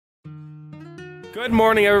Good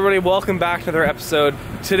morning, everybody. Welcome back to another episode.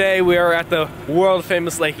 Today we are at the world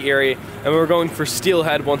famous Lake Erie and we're going for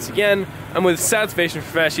Steelhead once again. I'm with Seth's Fishing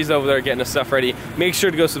for Fish. He's over there getting his stuff ready. Make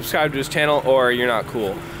sure to go subscribe to his channel or you're not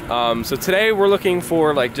cool. So today we're looking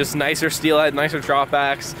for like just nicer steelhead, nicer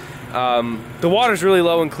dropbacks. The water's really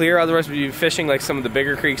low and clear, otherwise we'd be fishing like some of the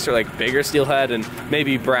bigger creeks or like bigger steelhead and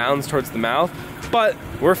maybe browns towards the mouth. But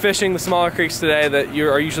we're fishing the smaller creeks today that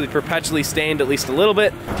are usually perpetually stained at least a little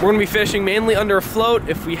bit. We're gonna be fishing mainly under a float.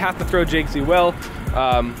 If we have to throw jigs, we will.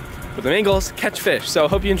 But the main goal is to catch fish. So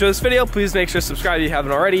hope you enjoy this video. Please make sure to subscribe if you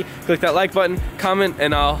haven't already. Click that like button, comment,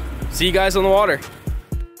 and I'll see you guys on the water.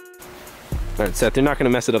 All right, Seth, you're not gonna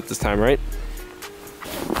mess it up this time, right?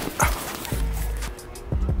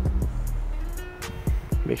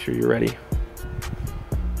 Make sure you're ready.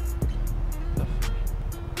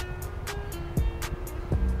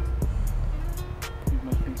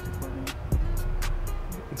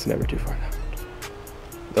 It's never too far now.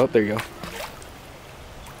 Oh, there you go.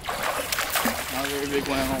 Not a very big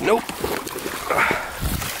one. Nope.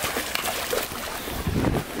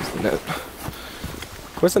 Where's the net?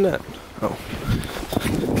 Where's the net? Oh.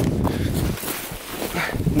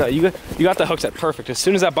 No, you got the hook set perfect. As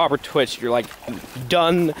soon as that bobber twitched, you're like,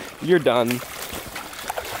 done. You're done.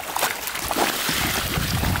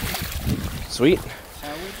 Sweet.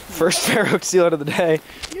 First fair hook steelhead of the day.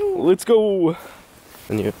 Let's go.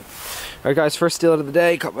 And you. Alright guys, first steelhead of the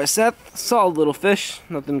day, caught by Seth. Solid little fish,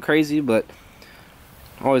 nothing crazy, but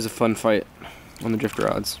always a fun fight on the drifter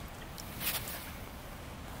rods.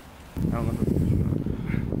 I don't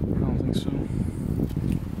think so.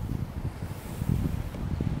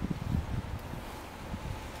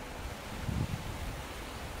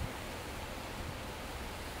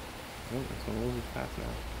 Oh, it's going a little bit fast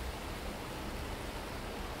now.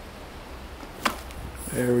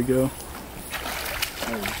 There we go.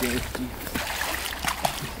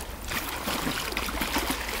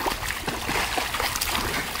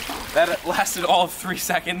 That lasted all of 3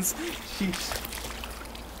 seconds. Jeez.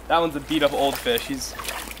 That one's a beat up old fish.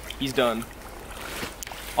 He's done.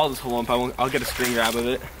 I'll just hold on. I'll get a string grab of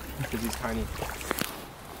it because he's tiny.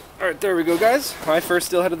 All right, there we go, guys. My first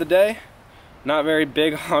steelhead of the day. Not very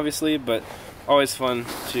big, obviously, but always fun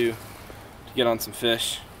to get on some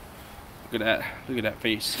fish. Look at that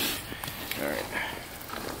face. All right.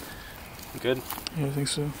 Good? Yeah, I think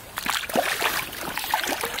so.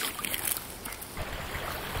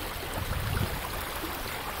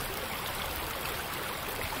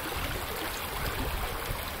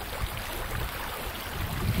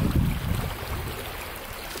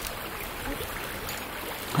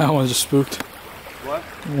 That one just spooked. What?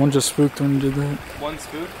 One just spooked when you did that. One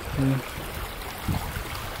spook? Yeah.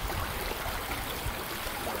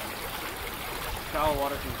 Shallow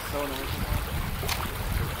water can be so annoying.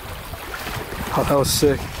 Oh, that was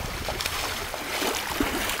sick.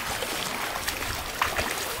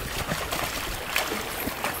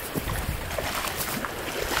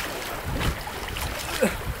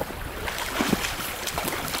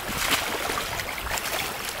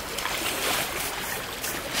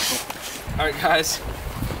 Alright guys,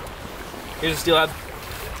 here's a steelhead.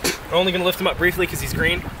 We're only gonna lift him up briefly because he's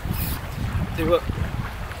green. Take a look.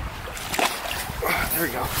 There we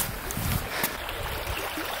go.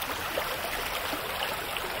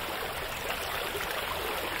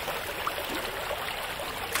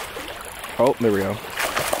 Oh, there we go.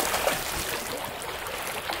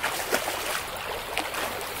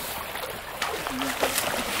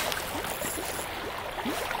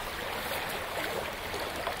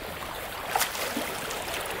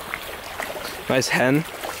 Nice hen.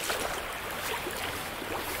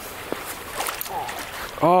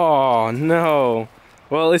 Oh no.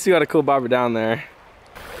 Well, at least you got a cool bobber down there.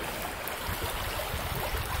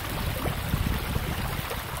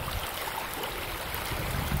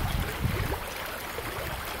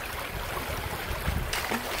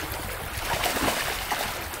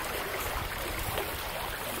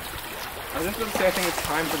 I was just going to say I think it's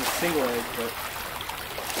time for the single egg, but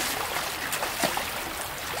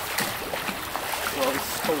well, he's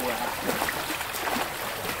so wrapped.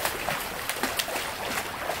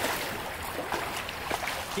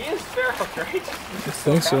 He is fair hook, right? I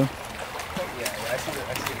think so. Yeah, I see it.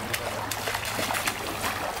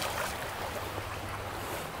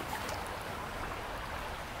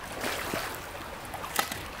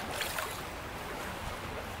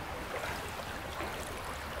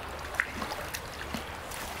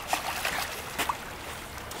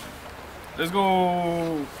 Let's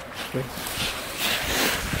go. Okay.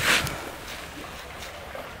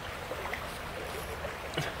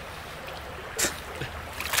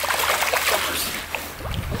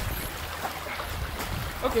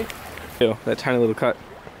 Okay. Ew, that tiny little cut.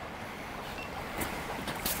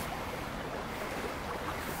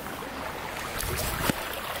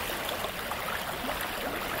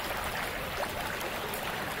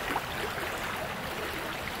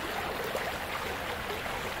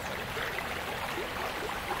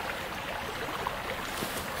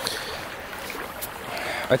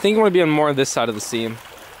 I think I want to be on more of this side of the seam.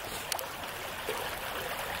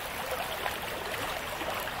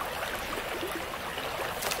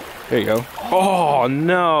 There you go. Oh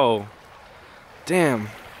no! Damn.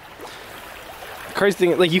 Crazy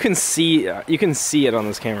thing, like you can see it on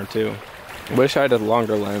this camera too. Wish I had a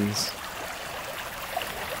longer lens.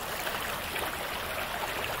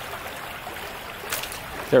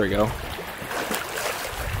 There we go.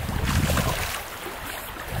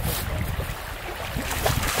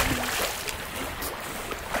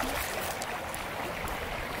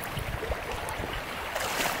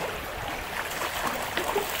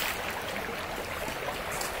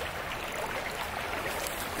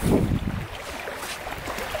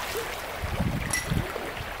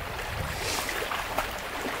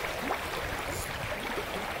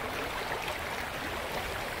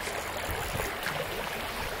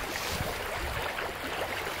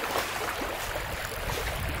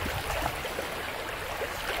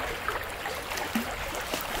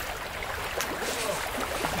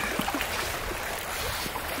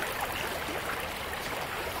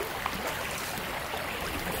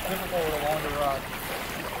 Difficult with a longer rod.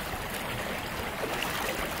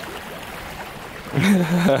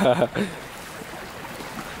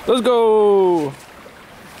 Let's go!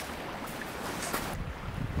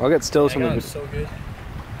 I'll get stills from the. So good.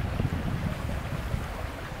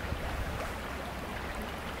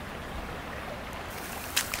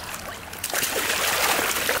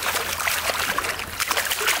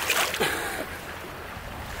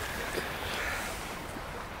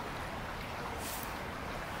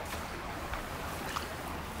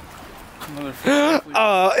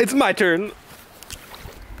 It's my turn.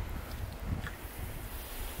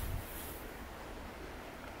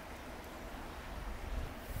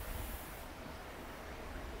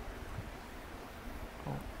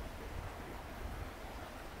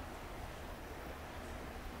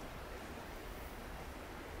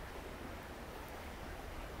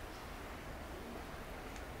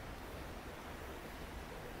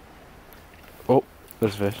 Oh,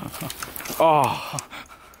 there's a fish. Oh.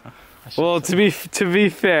 Well, to be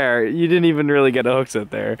fair, you didn't even really get a hook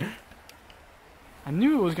set there. I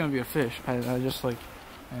knew it was gonna be a fish. I just like.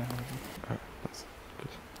 Yeah.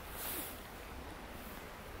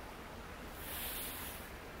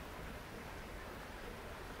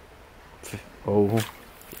 Oh,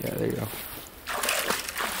 yeah, there you go.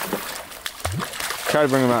 Try to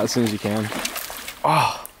bring them out as soon as you can.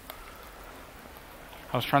 Oh.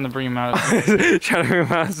 I was trying to bring him out. Trying to bring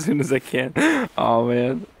them out as soon as I can. Oh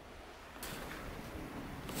man.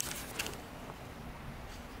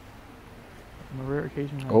 On a rare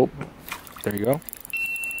occasion. Oh, there you go.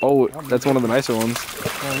 Oh, that's one of the nicer ones.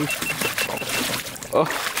 Yeah, oh.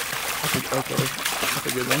 Okay. That's a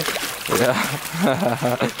good one. Yeah.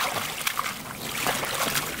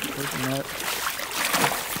 That.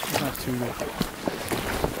 It's not too good.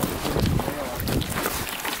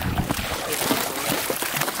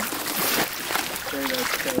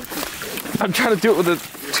 I'm trying to do it with a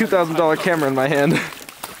 $2,000 camera in my hand.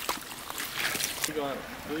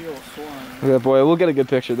 Yeah, boy, we'll get a good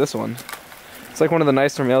picture of this one. It's like one of the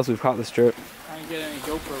nicer males we've caught this trip. I didn't get any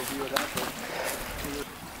GoPro view of that thing.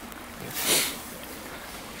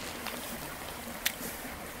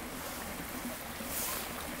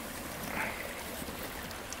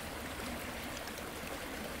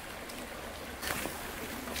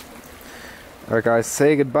 Alright guys,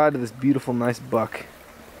 say goodbye to this beautiful, nice buck.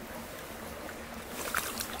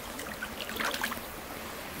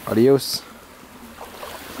 Adios.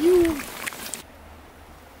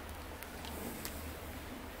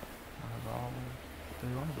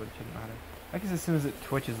 I guess as soon as it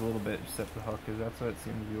twitches a little bit, set the hook, because that's what it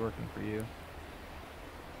seems to be working for you.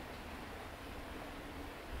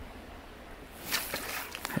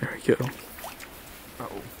 There we go.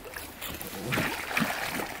 Uh-oh.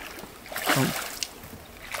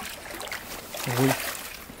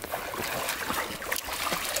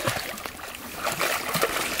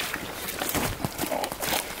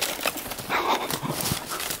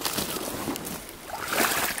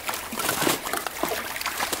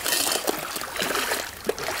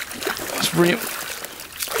 Just bring it.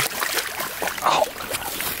 Oh.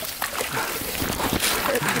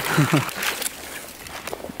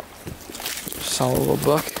 Solid little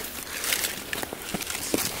buck.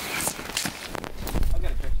 I'll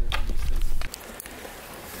get a picture.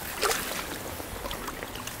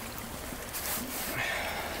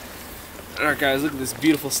 Alright guys, look at this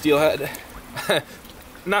beautiful steelhead.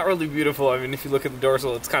 Not really beautiful, I mean if you look at the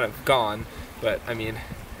dorsal it's kind of gone, but I mean,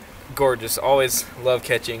 gorgeous. Always love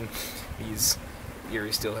catching these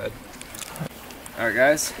Erie steelhead. Alright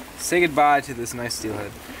guys, say goodbye to this nice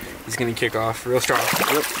steelhead. He's gonna kick off real strong.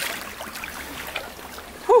 Yep.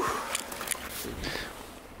 Whew.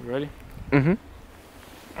 You ready? Mm-hmm.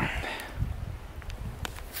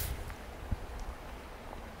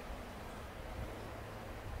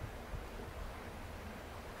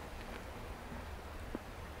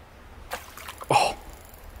 Oh.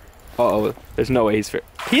 Uh-oh, there's no way he's fair.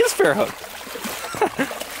 He is fair hooked.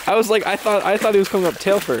 I was like, I thought he was coming up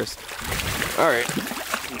tail first. Alright,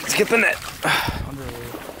 let's get the net.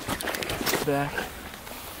 Underweight. Back.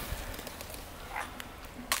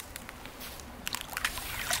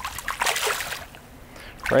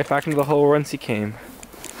 Right back into the hole whence he came.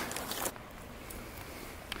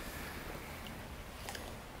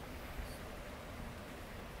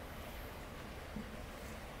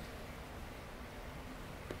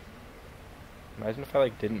 Imagine if I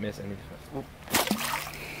like didn't miss anything. Oh.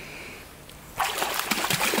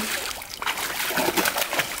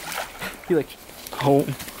 He like, Oh,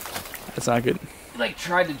 that's not good. he like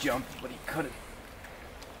tried to jump, but he couldn't.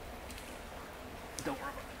 Don't worry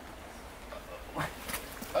about it.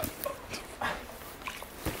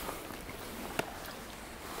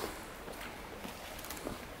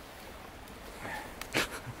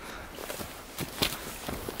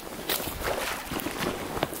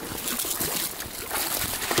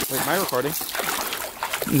 Wait, am I recording?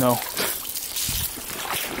 No.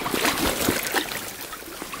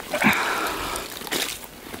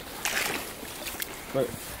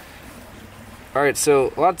 Alright,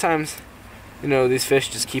 so a lot of times, you know, these fish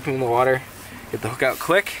just keep them in the water, get the hook out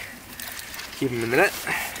quick, keep them in the net,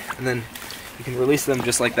 and then you can release them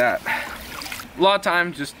just like that. A lot of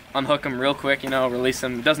times, just unhook them real quick, you know, release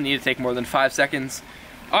them. It doesn't need to take more than 5 seconds.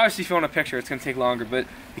 Obviously, if you want a picture, it's going to take longer, but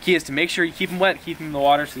the key is to make sure you keep them wet, keep them in the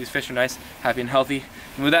water so these fish are nice, happy, and healthy.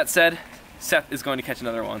 And with that said, Seth is going to catch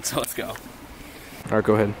another one, so let's go. Alright,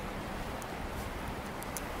 go ahead.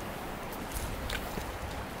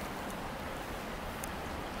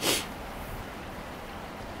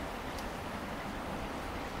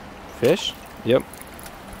 Fish? Yep.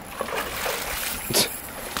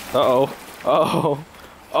 Uh-oh. Uh-oh.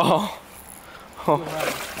 Oh. Oh.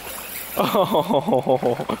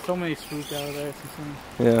 Oh. So many spooks out of there. It's insane.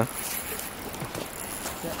 Yeah.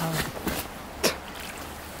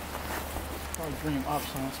 Probably bring him up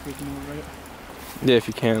so I'm not speaking over it. Yeah, if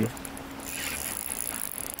you can.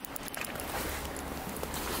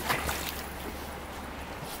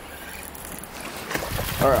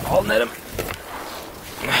 Alright, I'll net him.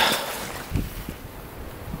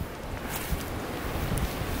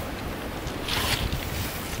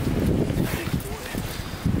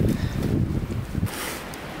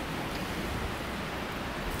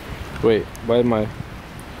 Wait, why am I...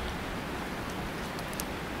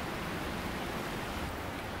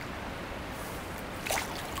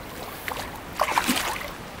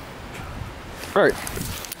 Alright.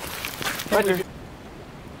 Right there.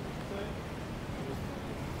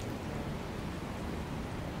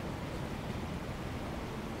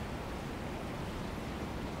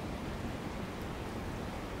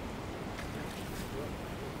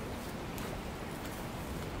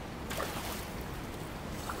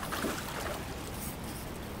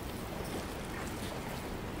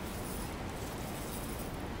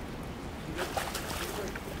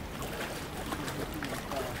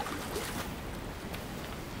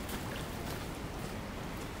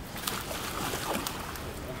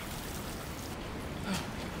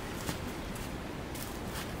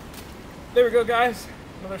 There we go, guys.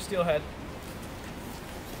 Another steelhead.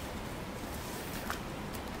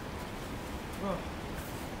 Oh.